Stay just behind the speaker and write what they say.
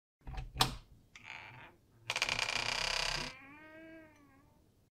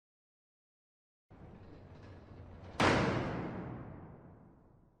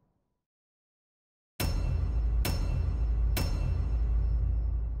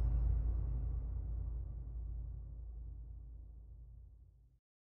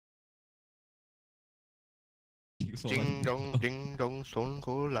Ding dong, song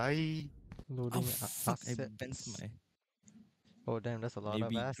ko lai. Loading fuck! I assets. bent my. Oh damn, that's a lot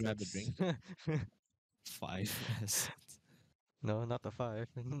Maybe of assets. grab a drink. 5 assets. No, not the 5.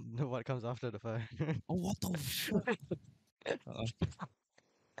 No, what comes after the 5? Oh, what the fuck?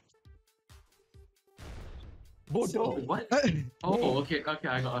 Bodo. What? Oh, okay, I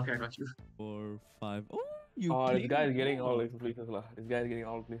got you. 4, 5. Oh, you. Oh, this played guy is getting more. all these places lah. This guy is getting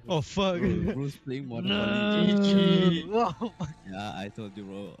all places. Oh fuck! Bro, bro's playing Monopoly. No! Yeah, I told you,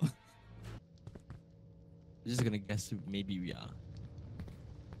 bro. Just gonna guess maybe we are.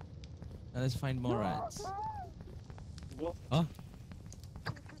 Now let's find more rats. What? Huh?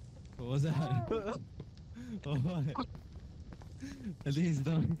 What was that? Oh, what? I think it's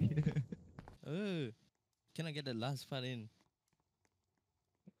down here. Oh, can I get the last part in?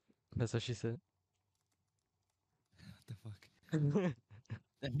 That's what she said. What the fuck?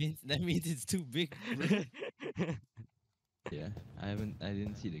 That means it's too big. Bro. Yeah, I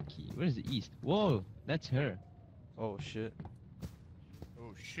didn't see the key. Where's the east? Whoa, that's her. Oh shit.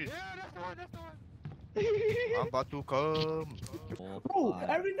 Oh shit. Yeah, that's the one. I'm about to come. 4, Bro, 5.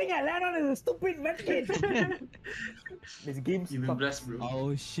 everything I land on is a stupid medkit. This game's You've been blessed, bro.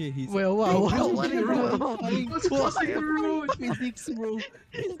 Oh shit, he's. Well, wow, What's crossing the road? Physics, bro.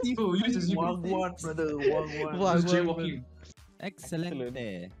 Bro, you just Wagwan, brother. Wagwan. Wow. Who's jaywalking? Excellent.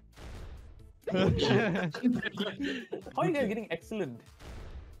 There. How are you guys getting excellent?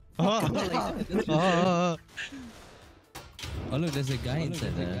 Oh look, there's a guy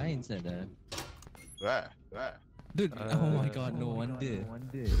inside there. Where? Dude, oh my god, no wonder.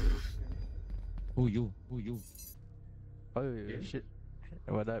 Who you? Oh shit.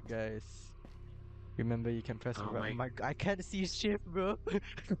 What up, guys? Remember, you can press Oh right. I can't see shit, bro.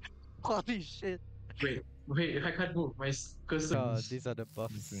 Holy shit. Wait, I can't move. My cursor. These are the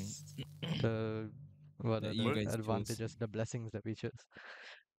buffs. The what That are you the guys chose. advantages, the blessings that we chose.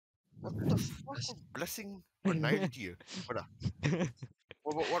 What the fuck? Blessing or 90? What?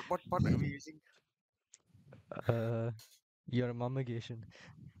 What part are we using? Your mummification.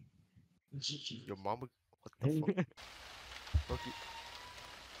 Your mama? What the fuck? Okay.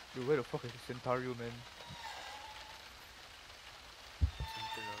 Dude, where the fuck is the Centario, man?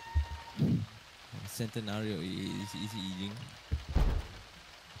 Centenario is eating.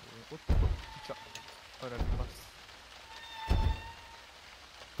 What the fuck? Chuck. Oh, no, pass.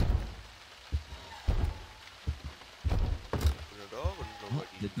 The dog or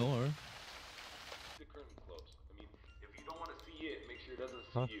nobody? The door. The curtain closed. I mean, if you don't want to see it, make sure it doesn't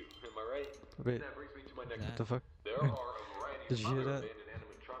Huh? see you. Am I right? Wait, That brings me to my next. what the fuck? There are a variety Did you of hear other that? abandoned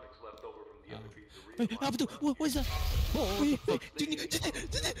animatronics left over from the other pieces of Wait, real life. Abdul, what is that?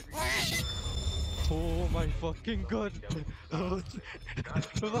 Oh my fucking god! Oh.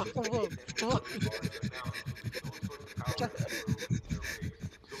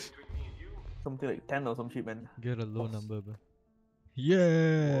 Something like 10 or some shit, man. Get a low number, bro.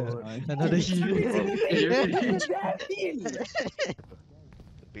 Yeah! What? Another hero!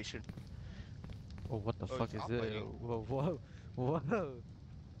 Patient. Oh, what the Oh, fuck it's is it? uploading. Whoa!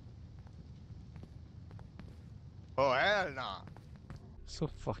 Oh hell nah. So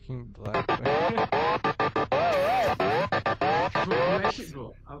fucking black, man.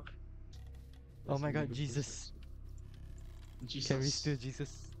 Bro. Oh my god, Jesus. Jesus. Can we steal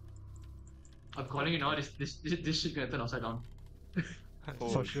Jesus? I'm calling it now. This shit gonna turn upside down.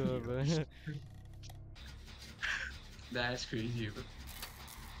 For sure, bro. That's crazy, bro.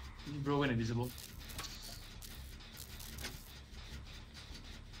 Bro went invisible.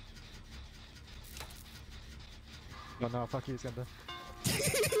 Oh no, fuck you, Skanda.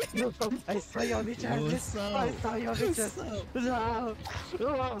 I saw your bitch What's up? I saw your bitches! No!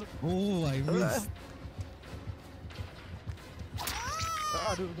 Oh, I missed.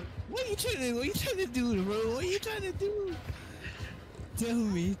 Aduh. What are you trying to do, bro? What are you trying to do? Tell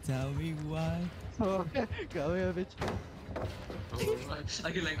me why. Oh, go away, bitch. Oh,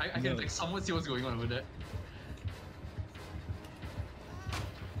 I can like somewhat see what's going on over there.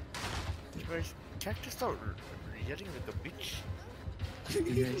 Guys, check this out. Yelling like a bitch.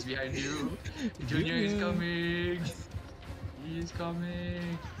 Junior is behind you. Junior is coming. He is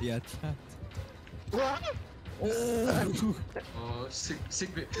coming. Yeah, trapped. Oh, sick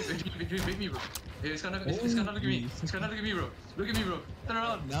bit. Wait me, bro. Hey, it's gonna look at me. It's gonna look at me, bro. Look at me, bro. Turn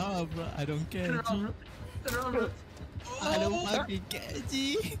around. No, bro, I don't care. Turn around, bro. Turn around, bro. I don't fucking care,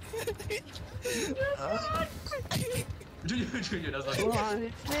 G. Junior, that's not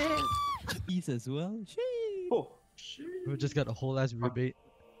Peace as well. Sheesh. Oh, We just got a whole ass rebate.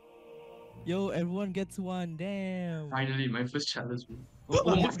 Yo, everyone gets one. Damn. Finally, my first challenge.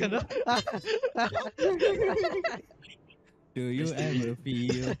 Oh, my it's gonna. Do you Yes, ever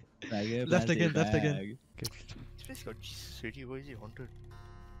feel like a Left again, plastic left again. bag? Okay. This place got Jesus already. Why is it haunted?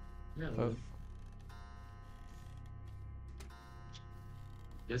 Yeah. Oh.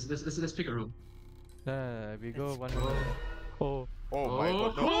 Let's pick a room. We go one room. Oh. Oh my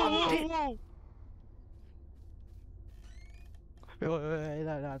god, no.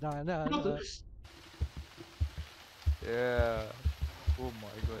 Whoa! No, no. Yeah. Oh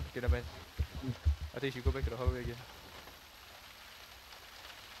my god. Okay, man. I think you should go back to the hallway again.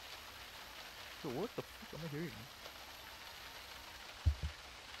 So what the fuck am I hearing?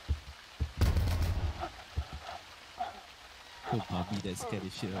 Oh, Bobby, that scared the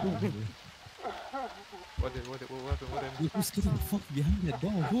shit out of me. What happened? Yo, who's getting the fuck behind that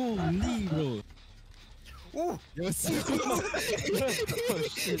door? Holy, bro. Ooh! Yo, Oh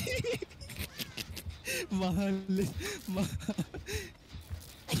shit. mahal.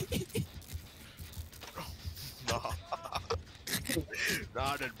 Nah.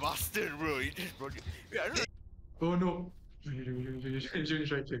 Nah, that bastard, bro. He just brought you. Yeah, I don't know. Oh no.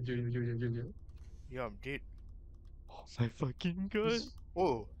 Julian's right here. Julian. Yeah, I'm dead. Oh my fucking god.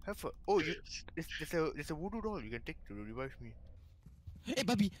 Oh, have a. Oh, you. There's a voodoo doll you can take to revive me. Hey,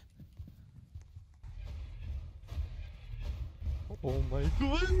 Bobby. Oh my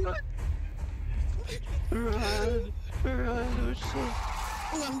god. Run! Oh shit.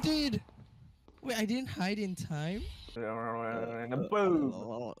 Oh, I'm dead. Wait, I didn't hide in time? Boom.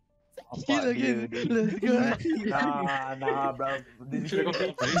 Kill again. Let's go. Nah, bro. This game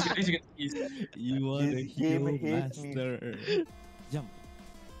hates You are the This game hero hates me. master. Jump.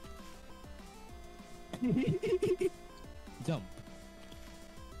 Jump.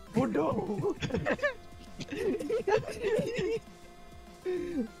 Bodoh.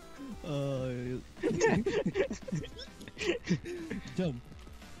 Jump.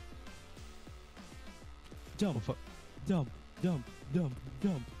 Jump. fuck. Jump. Jump. Jump.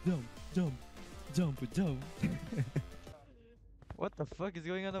 Jump. Jump. Jump. Jump. Jump. What the fuck is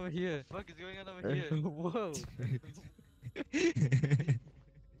going on over here? Whoa.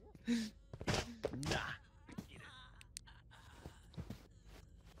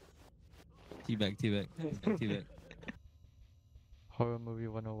 Teabag. Horror movie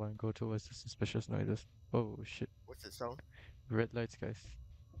 101. Go towards the suspicious noises. Oh shit. What's that sound? Red lights, guys.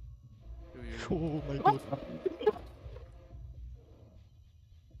 Oh my god.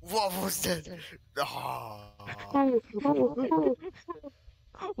 What was that? Ah.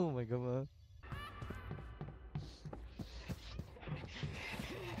 Oh my god, man.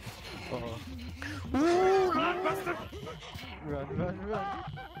 Oh. Run.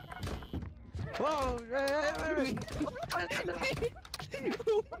 Whoa! Run.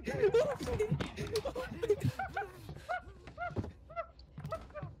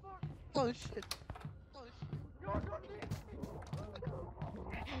 Oh shit.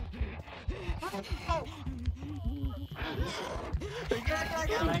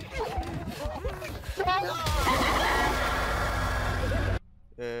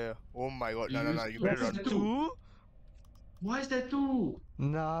 Oh my god, no, you better run. Two? Why is there two?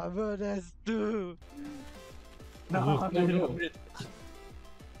 Nah, bro, that's two. Nah, no. It's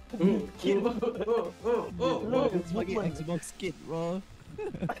fucking Xbox kid, bro.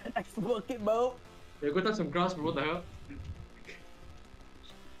 Xbox kid, bro. Yeah, go touch some grass, bro. What the hell?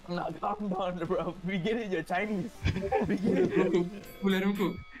 Nah, calm down, bro. We get it, you're Chinese. We get it, Bro, bro. cool, let him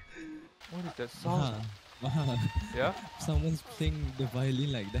cook. What is that sound? Wow. Yeah? Someone's playing the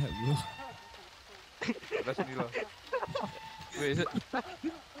violin like that, bro. That's Nila. Wait, is it?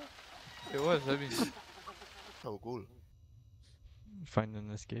 It was, I mean. Oh, cool. Find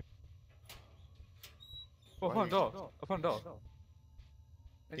an escape. Oh, Why found you- door. I found door.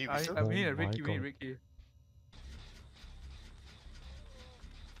 Hey, I whistle? mean, Oh my Ricky, God. Ricky.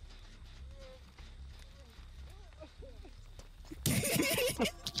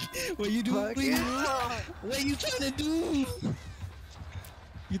 What you doing? What are you trying to do?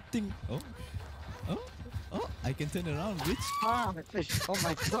 You think? Oh! I can turn around, bitch. Ah, my fish. Oh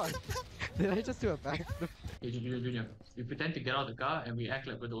my god. Did I just do a backflip? Hey, Junior. We pretend to get out of the car and we act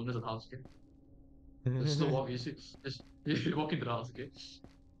like we're the owners of the house, okay? Just slow walk, just walk into the house, okay?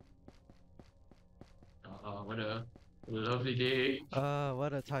 What a lovely day.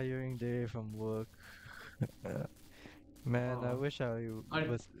 What a tiring day from work. Man, I wish I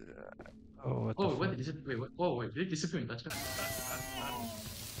was. Oh, what the Oh, fuck? what? Wait, what? Oh, wait, did it disappear in touch?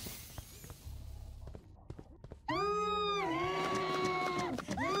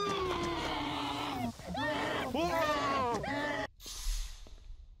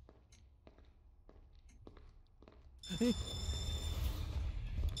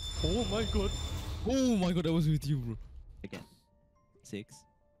 Oh my god. Oh my god, that was with you, bro. Again. 6.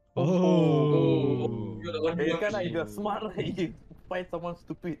 Oh. You're the one Eh, who kan lah, if you're smart lah, you find someone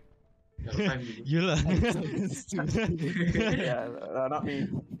stupid. You're the prime leader. You lah. Yeah, not me.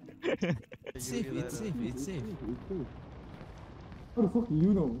 It's safe, it's safe, it's safe. How the fuck do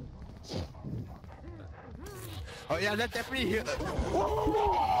you know? Oh yeah, that's definitely here.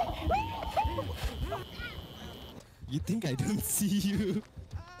 You think I don't see you?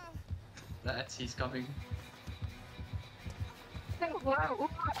 That's he's coming. Bro,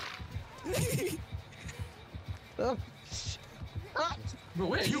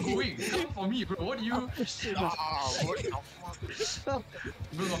 where are you going? Come for me, bro. What are you? What the fuck?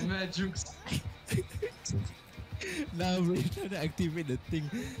 Bro, my mad jukes. Nah, bro, you're trying to activate the thing.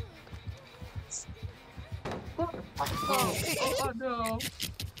 Oh no.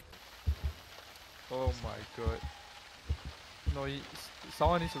 Oh my god. No,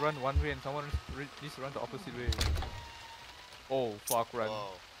 someone needs to run one way and someone needs to run the opposite way. Oh fuck, run.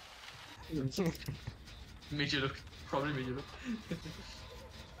 Wow. Made you look. Probably made you look.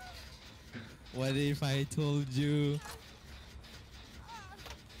 What if I told you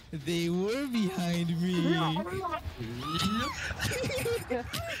they were behind me?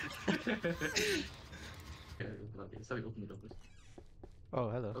 Okay, so we open the door first. Oh,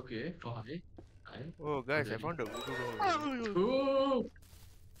 hello. Okay, oh hi. Hi. Oh guys, I found the voodoo doll. Ooh!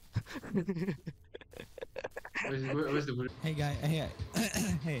 Where's the wood? Hey guy, hey,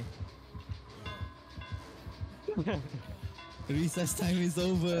 hey. Recess time is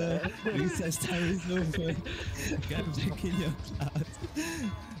over. Recess time is over. Get back in your class.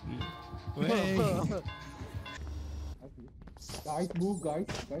 Wait. Guys, move, guys.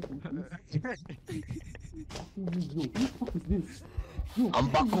 Guys, move, please. Yo, who the fuck is this? Yo, I'm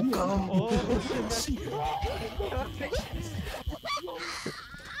Bakukam.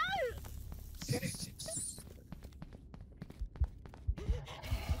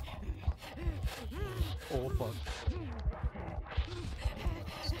 Oh fuck.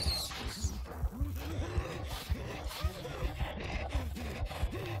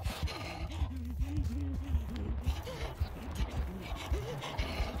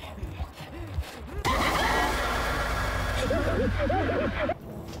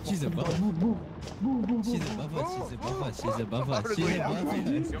 She's above. She's above us. She's above us. She's above us. She's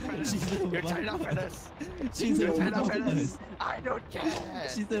above us. She's You're above China us. fellas. She's You're China above fellas. us. I don't care.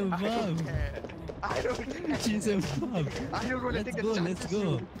 She's I don't above. care. I don't care. She's above. I don't want to Let's take go. a chance. Let's go.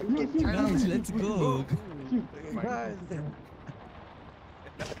 Get China Guys, fellas. let's go. Guys.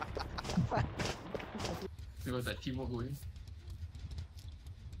 There was that teamwork going.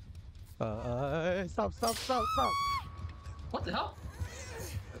 Stop. What the hell?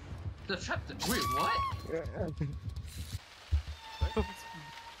 The trap. Wait, what?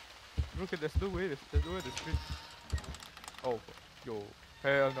 Look, there's no way. There's no way to sprint. Oh, yo.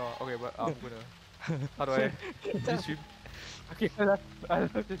 Hell no. Okay, but I'm gonna. How do I? Just swim. Okay, I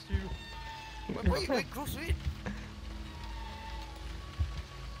love to swim. Wait, close it.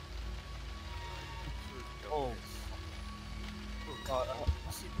 Oh.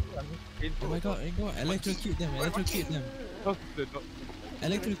 Oh my god, electrocute them, electrocute them. No.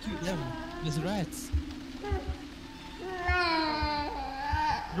 Electrocute them. There's rats.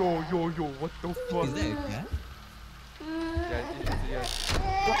 Yo, what the fuck? Is that a cat? Yeah.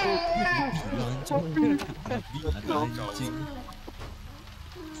 Launching.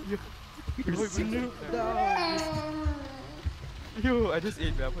 Yo, I just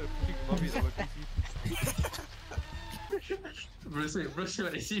ate, man. I'm gonna freaking vomit over PC. Bro, say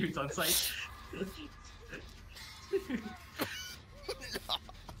when I see you, it's on site.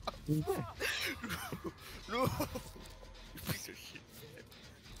 No. You piece of shit.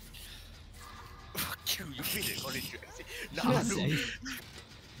 Fuck you. You feel it, college. Nah, no.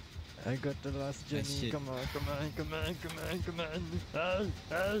 I got the last journey. shit. Come on.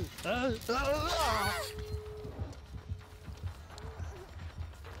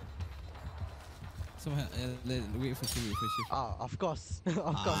 Somehow, wait for shift, wait for shift. Ah, of course.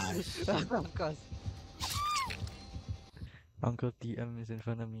 Of course. Of course. Uncle TM is in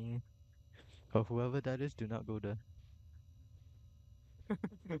front of me. Or whoever that is, do not go there.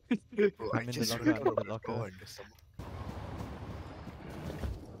 Bro, I'm in the just locker, read I'm in the the locker. door and there's some-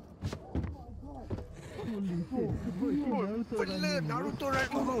 Bener, Naruto right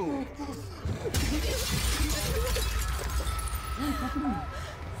dulu.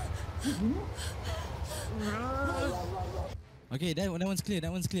 Okay, that one's clear,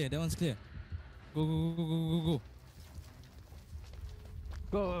 that one's clear. Go.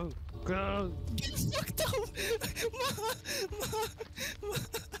 Go! Fucked up!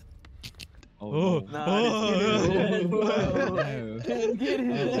 Oh. no. Nah, Oh, get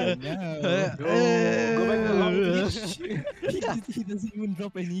it. no. Go back to lobby. He doesn't even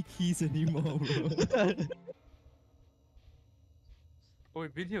drop any keys anymore, bro. Oh,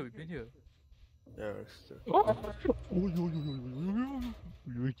 we've been here. We've been here. Yeah, it's true.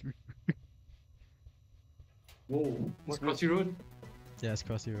 Whoa. What's Crossy Road? Yeah, it's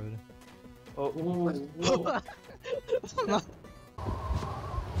Crossy Road. Oh, Whoa.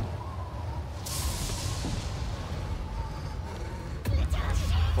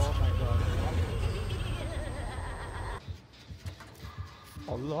 Oh my god.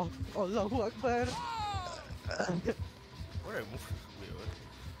 Allah. Allahu Akbar. What I move is weird.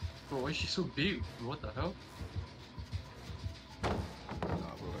 Bro, why is she so big? What the hell? Nah,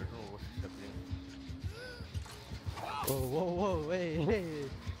 bro, I don't know what's happening. Whoa, hey.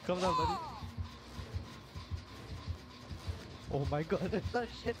 Calm down, buddy. Oh my god, that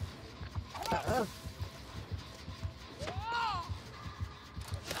shit.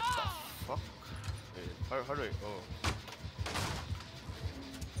 Fuck. Wait, how do I? Oh.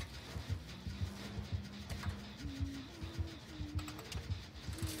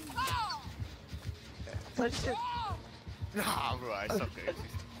 That shit. Nah, bro, I suck at it.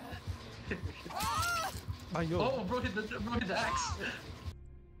 Ayo. Oh, bro hit the axe.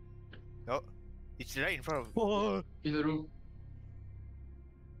 No, it's right in front of. Oh. In the room.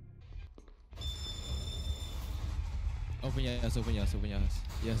 Open your house.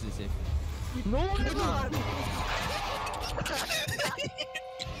 Yes, it's safe. No, God.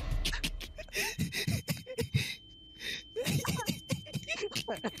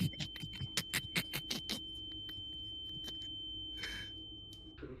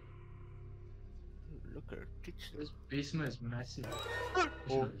 Look at her kitchen. This basement is massive.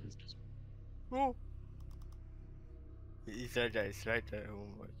 Oh. Oh. It's right there. It's right there. Oh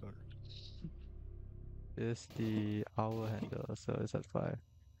my god. It's the hour handle, so it's at 5.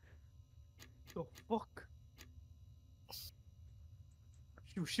 The fuck?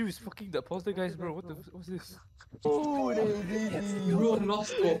 She was fucking that poster guys, bro. What's this? oh, Bro,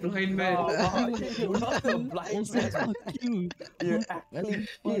 lost to a blind man. You're not a blind man. Fuck you. You're Having actually shit.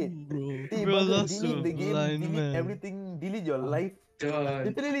 fun, bro. Hey, Bro, brother, lost to delete a the game, blind delete man. everything, delete your life. God.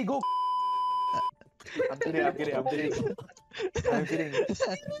 Literally go. I'm kidding. I'm kidding. I'm kidding.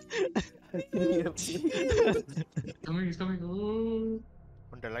 He's coming. Oh.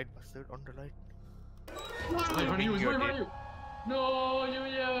 On the light, bastard. On the light. He's running you. He's running you. No,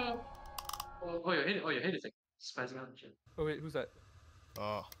 yeah. Oh, your head is like spazzing out and shit. Oh wait, who's that?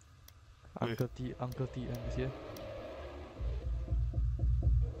 Oh. Uncle TM is here.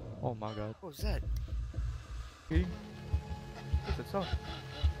 Oh my god. What was that? Hey. What's that sound?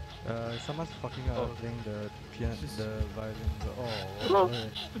 Someone's fucking up Oh. playing the piano, the violin. Oh, Whoa.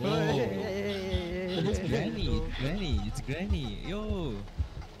 hey. It's Granny. It's Granny. Yo.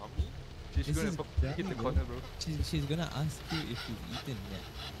 Mommy? She's This gonna is fucking hit the Granny, corner, bro. She's gonna ask you if you've eaten yet.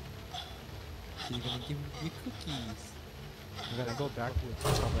 She's gonna give you cookies. I'm gonna go backwards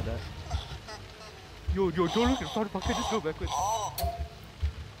on top of that. Yo, don't look in front, fucker, just go backwards.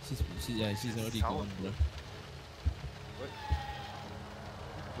 She's already Sound. gone, bro.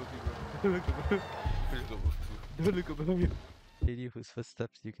 Don't look above. Let's go move to. Don't look above you. Lady whose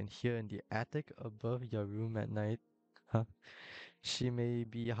footsteps you can hear in the attic above your room at night. Huh? She may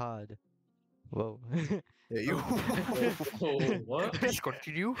be hard. Whoa. Hey, you. Oh, what? Please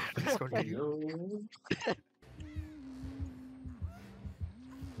continue. Please continue.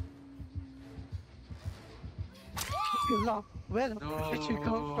 Yo. Where the fuck did you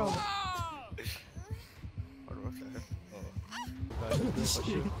come from? What was that? Oh. Oh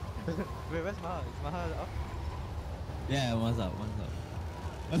shit. Wait, where's Maha? Is Maha up? Yeah, one's up.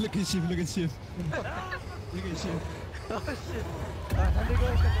 Oh, look at Shiv. Look at Shiv. Oh shit.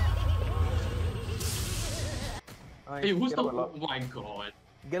 Undergo. Hey, who's the? Oh my god.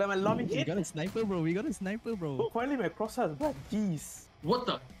 Get him a lobby We kid. got a sniper, bro. Oh, finally my crosshair is back. Jeez. What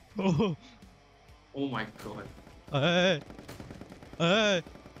the? Oh. Oh my god. Hey.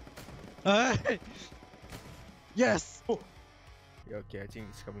 Yes. Yeah, okay, I think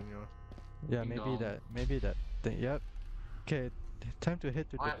it's coming now. Yeah, Ding maybe dong. that thing. Yep. Okay, time to head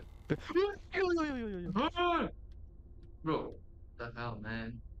to the. Ah! Bro, what the hell,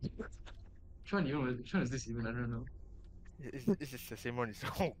 man? Which one is this even? I don't know. Is this the same one?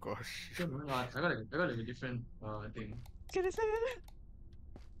 Oh gosh. I got like a different thing.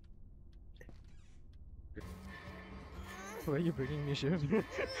 Where are you bringing me, Shiv?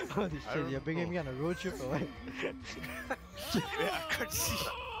 Holy I shit, don't you're bringing know. me on a road trip or what? Wait, I can't see.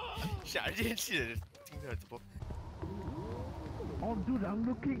 吓人气的听着直播。 Oh, dude, I'm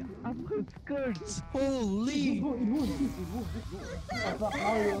looking up her skirts. Holy! It moves.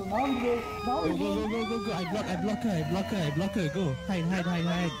 Now we Go. I block her. Go.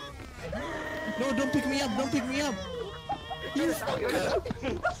 Hide. No, don't pick me up. You fucker!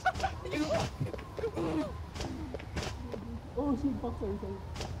 Oh shit, fuck, sorry.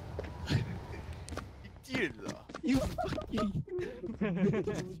 Idiot 啊！ You fucking...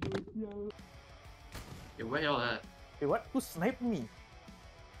 Hey, where y'all at? Hey, what? Who sniped me?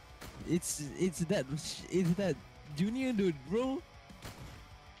 It's that junior dude, bro.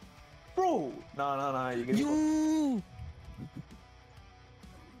 Bro! Nah, you get You.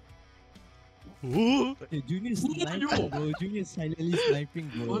 Hey, Junior sniping, bro. Junior silently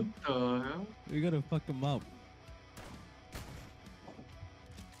sniping, bro. What the hell? We gotta fuck him up.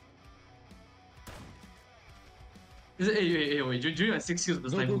 Is it? Hey, wait, Junior has 6 kills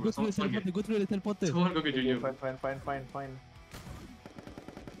this time. Go through the teleporter. Go through the teleporter. Someone go get Junior. Fine.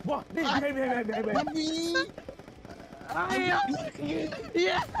 What? Behind.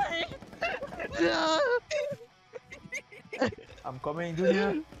 I'm coming,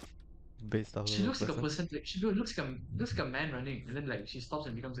 Junior. Based off She of looks like a person. person. Like she looks like a man running, and then like she stops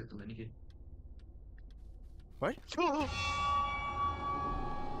and becomes like the mannequin. What?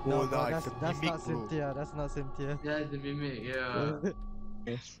 No, Oh, bro, nice, that's mimic, not bro. Cynthia. That's not Cynthia. Yeah, the mimic. Yeah.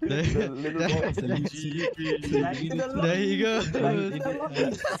 There you go.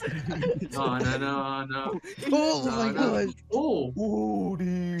 No. Oh my god. Oh. Oh,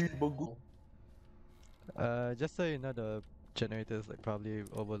 dude. Bagus. Just so you know, the generator is like probably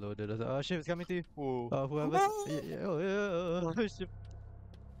overloaded. Oh shit, it's coming to you. Oh. Whoever. Oh shit.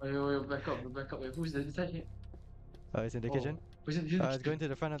 Wait, back up. Wait, who's that? Is that here? It's in the kitchen. Who's it? It's going to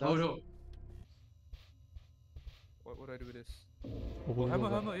the front of the Oh house. no. What do I do with this? Oh, Oh,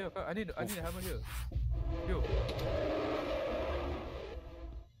 hammer, yeah. I need a hammer here. Yo.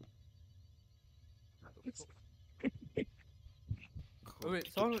 Oh, wait,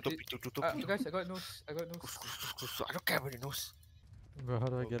 someone. Guys, I got nose. I don't care about your nose. Bro, how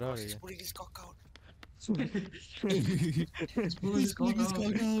do I get out of He's here? pulling his cock out. He's pulling his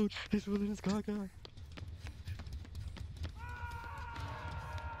cock out. He's pulling his cock out.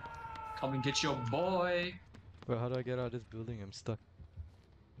 Come and get your boy. Bro, how do I get out of this building? I'm stuck.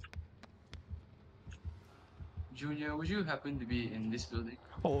 Junior, would you happen to be in this building?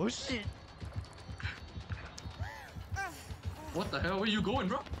 Oh shit! What the hell? Where you going,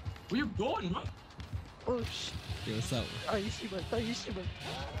 bro? Oh shit! Yo, what's up? Aishiman.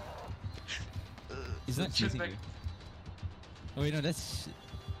 He's not Check chasing back. you. Oh wait, no, that's...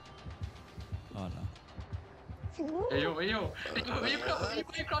 Oh no. Hey yo, where you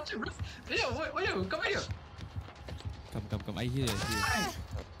crouching, bro? Hey yo, come here. Come, I hear you.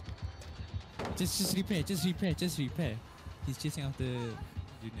 Just repair. He's chasing after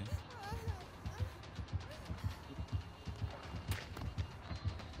Junior.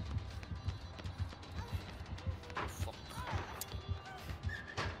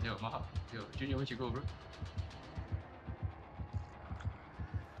 Fuck. Yo, Junior, where'd you go, bro?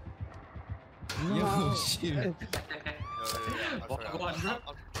 Yo, shit. Walk on, bro.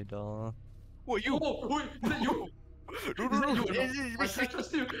 Hey, doll. Who are you? Oh, wait, is that you? No, Is that you,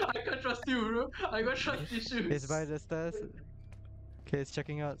 bro? no. I can't trust you, bro. I got trust issues. It's by the stairs. Okay, it's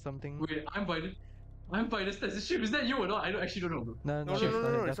checking out something. Wait, I'm by the stairs. Shit, is that you or not? I actually don't know, bro. No, No, that's not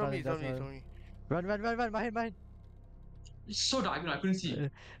him, it's that's not not me, him, it's not that's me, not it's him. not me. Run, behind. It's so dark, I couldn't see.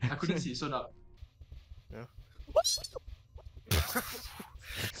 It's so dark.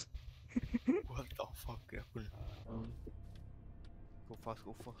 What the fuck happened? Go fast.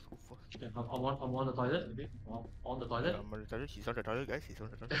 Okay, I'm on the toilet, okay? I'm on the toilet. I'm on the toilet, he's on the toilet, guys, he's on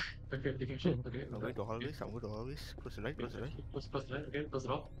the toilet. Okay, taking shit, okay. I'm going to hallways, Close the light. Close the light, okay, close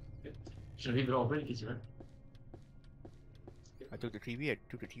it off. Okay. Should leave it open in case you run. I took the TV.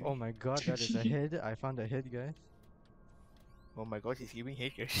 Oh my god, that is a head. I found a head, guys. Oh my god, he's giving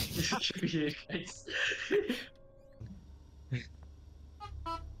hate, guys. Yeah, guys.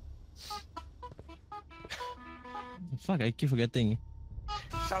 Fuck, I keep forgetting.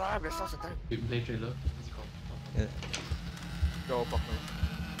 Shut up, let's start the time. We play trailer. What's it called? Yo, fuck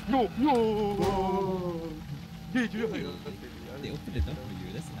no. No! They opened it up for you,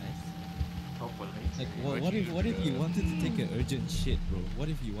 that's nice. Top for lights. Like, what if you wanted to take an urgent shit, bro? What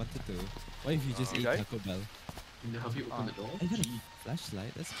if you just ate guys? Taco Bell? Can they help you open the door? I got a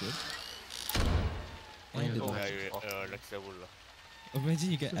flashlight, that's good. Oh, And yeah, the oh, light. Next level lah.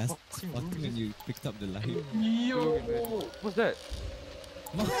 Imagine you get asked fucking when you picked up the light. Yo! What's that?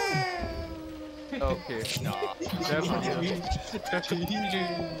 Okay. Nah. Definitely.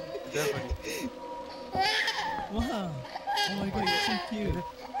 Definitely. Wow. Oh my god, it's so cute.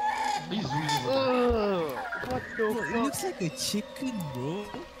 He's zooming. What the Bro, it looks like a chicken, bro.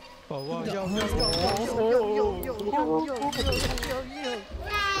 Oh wow, The yo, arms yo, are yo, all- yo, yo, yo, yo, yo, yo, yo, yo, yo.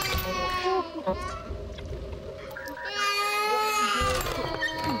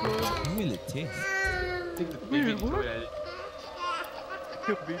 How will it taste? Take the baby and throw it at it.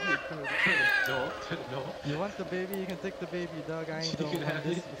 Your baby is gonna No, no. You want the baby, you can take the baby, dog. I ain't You don't can want have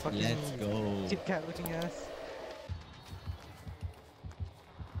this it. fucking Let's go. Kit Kat looking ass.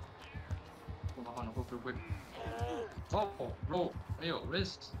 Mahan, hook real quick. Oh, bro. Yo,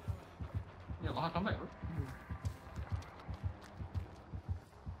 wrist. Yo, Mahan, come back, bro.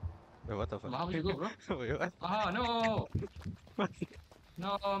 Wait, what the fuck? Mahan, where'd you go, bro? Wait, what? Mahan, no!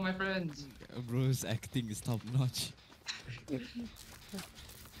 No, my friends. Bro's acting is top notch.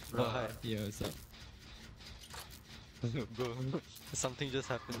 Oh, hi. Yeah, what's up? Bro, something just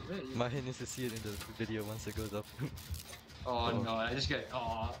happened. Mahin needs to see it in the video once it goes up. Oh no, I just get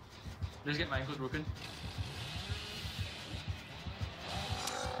my ankles broken.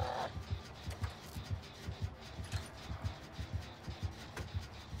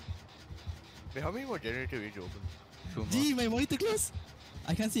 Wait, how many more generator range open? Two more. Gee, my monitor close.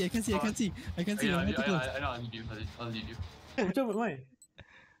 I can't see. I can't see. I my know, monitor close. I know, I'll leave you. I'll leave you. Macam mana?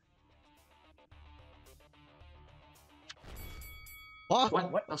 What?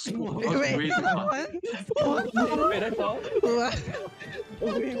 What? That's so Wait, way too far. Wait, that's all? What?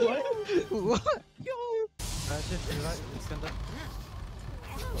 Wait, what? What? Yo! Shit, you're right, Iskandar.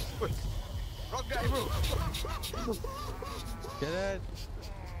 Wrong guy, bro! Get it!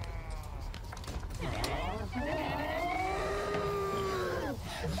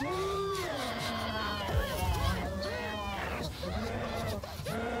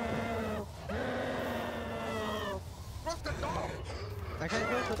 I can't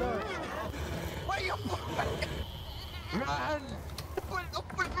close the door! Why you Run!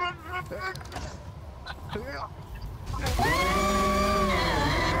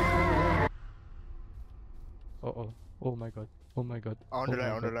 Uh-oh. Oh my god. Oh my god. On Oh the my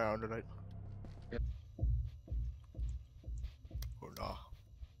light, on the god. light, on the light. Oh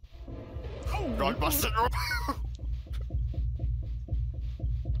no. Run, bastard, run!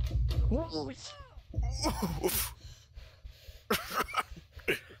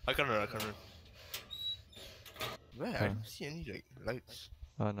 I can't run, I can't run. Where? I don't see any like lights.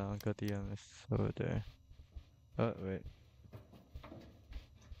 Oh no, Uncle DM is over there. Oh, wait.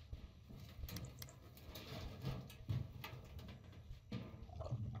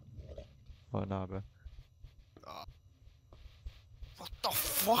 Oh nah, bro. What the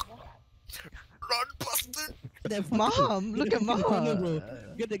fuck? Run, bastard! Mom! Look at Mom! Corner, Mom! bro.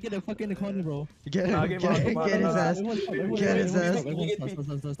 Get the fuck in the corner, bro. Get him! Get Get his ass! Get his ass!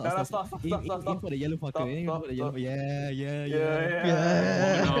 Stop. Aim for the yellow fucker. Aim for the yellow. Yeah.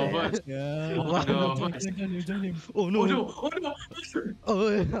 Yeah! No, but Yeah. Oh, no. Join him. Oh oh no! no, oh no.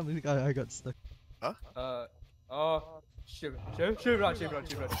 Oh, I got stuck. Shit, run.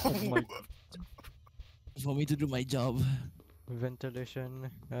 Oh my. For me to do my job. Ventilation.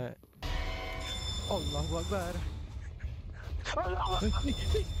 Allahu Akbar.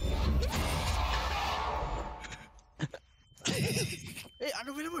 Hey,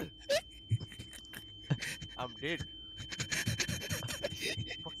 unavailable! I'm dead.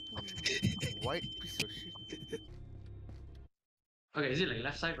 Fucking white piece of shit. Okay, is it like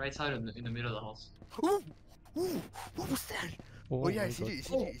left side, right side, or in the middle of the house? Ooh, what was that? Oh, yeah, my I see God.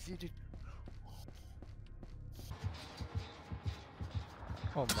 it, I see it.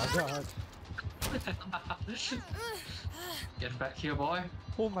 Oh my god. Get back here, boy.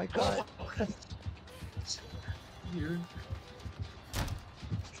 Oh my god. Here.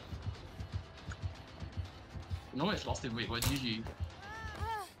 No one's lost in weight, but GG.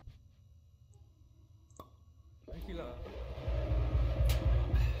 Tranquila.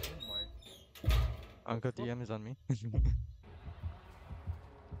 Oh my. Uncle DM is on me.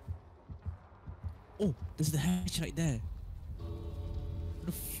 Oh, there's the hatch right there.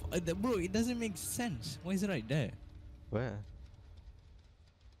 Bro, it doesn't make sense. Why is it right there? Where?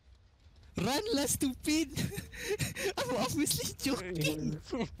 Run, less stupid! I'm obviously joking!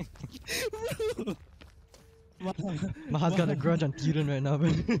 Bro! Maha's got a grudge on Kieran right now,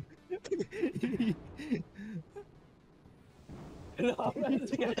 man. Me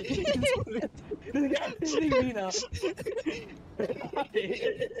now.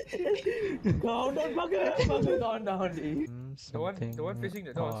 Calm down, fucker, calm down, dude. The one facing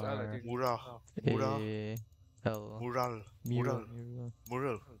the door is I think. Mural. A L Mural. mural.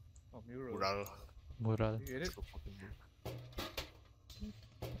 Mural. Oh, mural. Mural. Mural. You get it? So fucking good.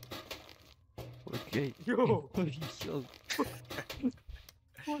 Okay. Yo! Yo.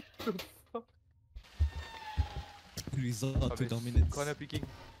 What the fuck? Resort to Habis. dominance. Corner picking.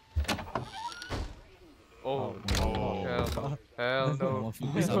 Oh, Oh. hell no. Hell no.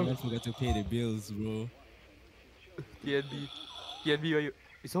 Someone forgot to pay the bills, bro. TNB. TNB, are you?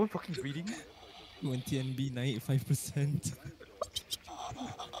 Is someone fucking breathing? When TNB naik 5%.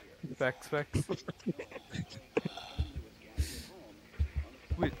 Facts, facts.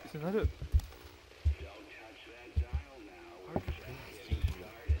 Wait, it's another.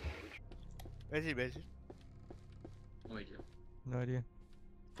 Where's he? Where's he? No idea. No idea.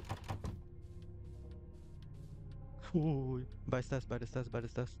 Ooh, by stairs, by the stairs, by the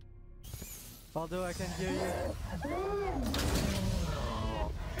stairs. Although I can hear you.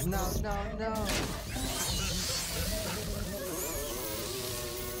 No, no, no.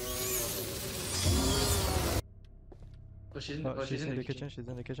 Oh, she's in, She's in the kitchen. She's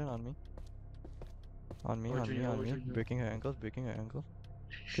in the kitchen on me. On me, Oh, on me, Junior, on oh, me. Junior. Breaking her ankles, breaking her ankles.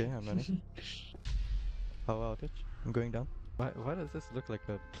 Okay, I'm running. Power outage. I'm going down. Why does this look like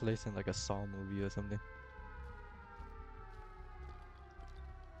a place in like a Saw movie or something?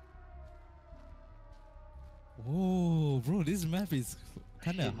 Oh, bro, this map is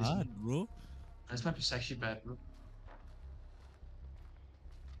kinda Shit, this- hard, bro. This map is actually bad, bro.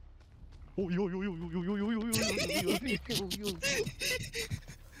 Oh, yo, yo, yo, yo, yo, yo, yo, yo, yo, yo, yo, yo.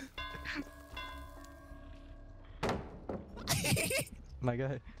 My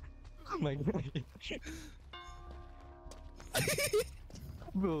guy. My guy.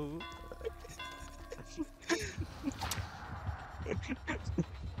 Bro.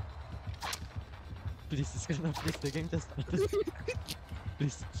 Please, please, the game just started.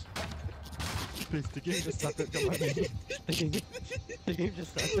 Please. Please, the game just started. Come on, man. The game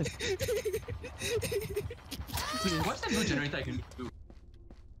just started. Please. What's that blue generator I can do?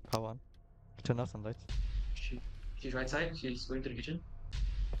 Power on. Turn off some lights. She's right side. She's going to the kitchen.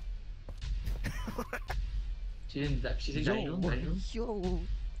 She's in that. She's in dining room. Dining room. Yo.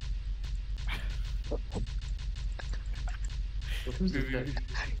 So who's doing that?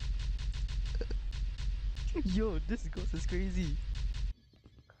 Yo, this ghost is crazy.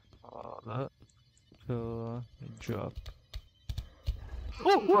 So drop.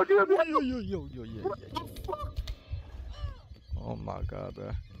 Oh, what do you have? Yo. Oh my god,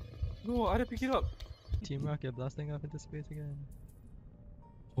 bro. No, I didn't pick it up. Team Rocket blasting off into space again.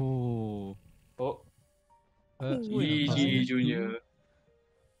 Oh. Oh. GG, Junior.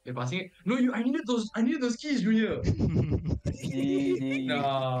 You're passing it? No, I needed those keys, Junior.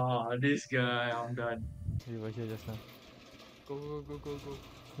 Nah, this guy, I'm done. We were here just now. Go.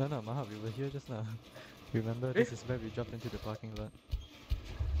 No, Maha, we were here just now. Remember, this is where we dropped into the parking lot.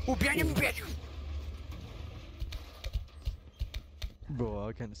 Oh, behind you, behind you! Bro,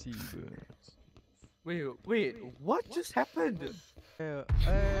 I can see you. Wait, what just happened? Hey.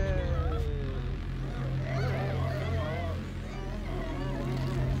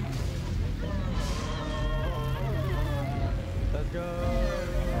 Let's go!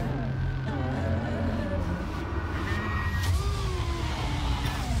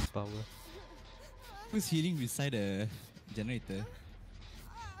 Power. Who's healing beside the generator?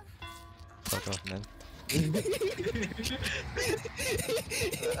 Fuck off, man.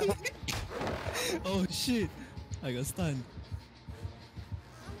 Oh shit! I got stunned.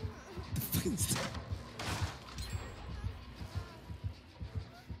 The fuck is that?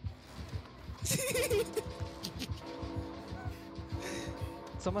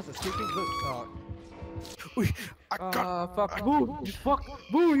 Someone's escaping. Look. I can't, Fuck. Boo, you fuck.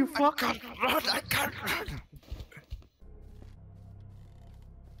 Boo, you I fuck. can't run, I can't run!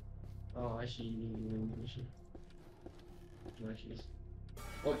 Oh, I see. No, she's.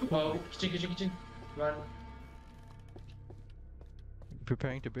 Oh, kitchen. Run.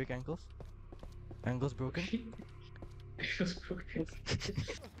 Preparing to break ankles. Ankles broken. It was broken. Who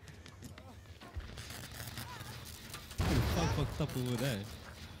the fuck fucked up over there?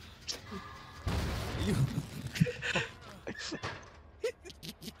 You.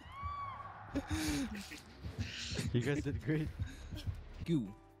 You guys did great. You.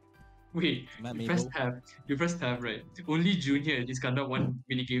 Wait, Not you me, press bro. tab. You press tab, right? Only Junior and Iskandar won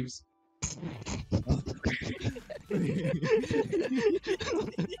mini games.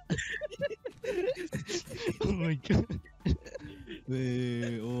 Oh my god.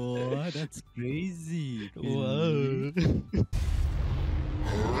 Wait, oh, that's crazy. Wow.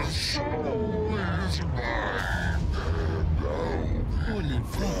 Holy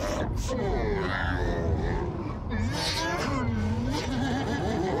fuck.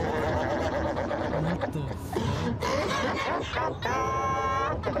 What the fuck?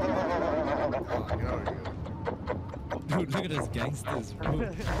 Get out of here. Dude, look at us gangsters, bro.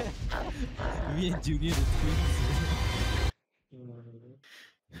 Me and Junior the twins.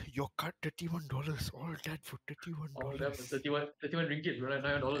 Your cut $31. All that for Oh, that was $31. 31 ringgit, bro. Like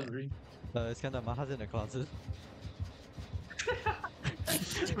 $9 a ring. It's kind of Maha's in the closet.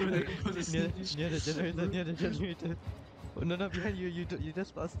 It Near the generator, near the generator. Oh, no, behind you, you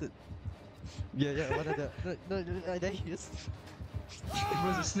just passed it. Yeah, one of the. No, there he is.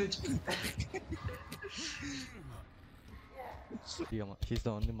 was a snitch. He's the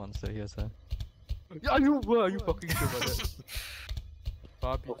only monster here, sir. Yeah, you fucking sure about that?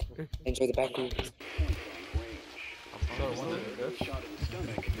 Bobby. Enjoy the back room. I'm sorry, one of the best. Shot in the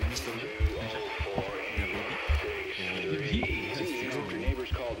stomach. 204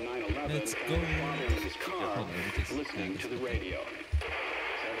 neighbors called 911 Let's and go. found a father in his car Hold on, let me take some listening to the photos. radio.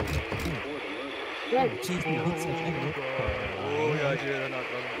 7 days before the murder, Jeez, me hits Oh yeah, yeah, not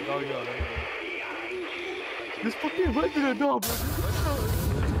running. No, yeah, running. This fucking went to the door, bro.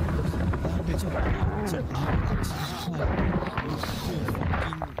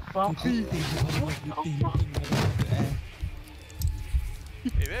 Papi.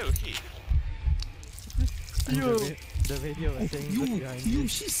 Hey, where was he? Yo. The radio was saying look behind you.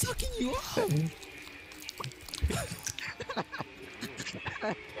 She's sucking you up.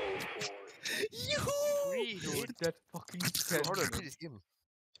 Dude, that fucking cat. Hold on, it is him.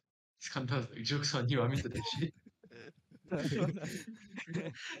 Scandal, like, joke's on you. I'm into that shit.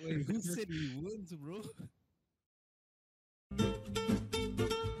 Wait, who said we weren't, bro?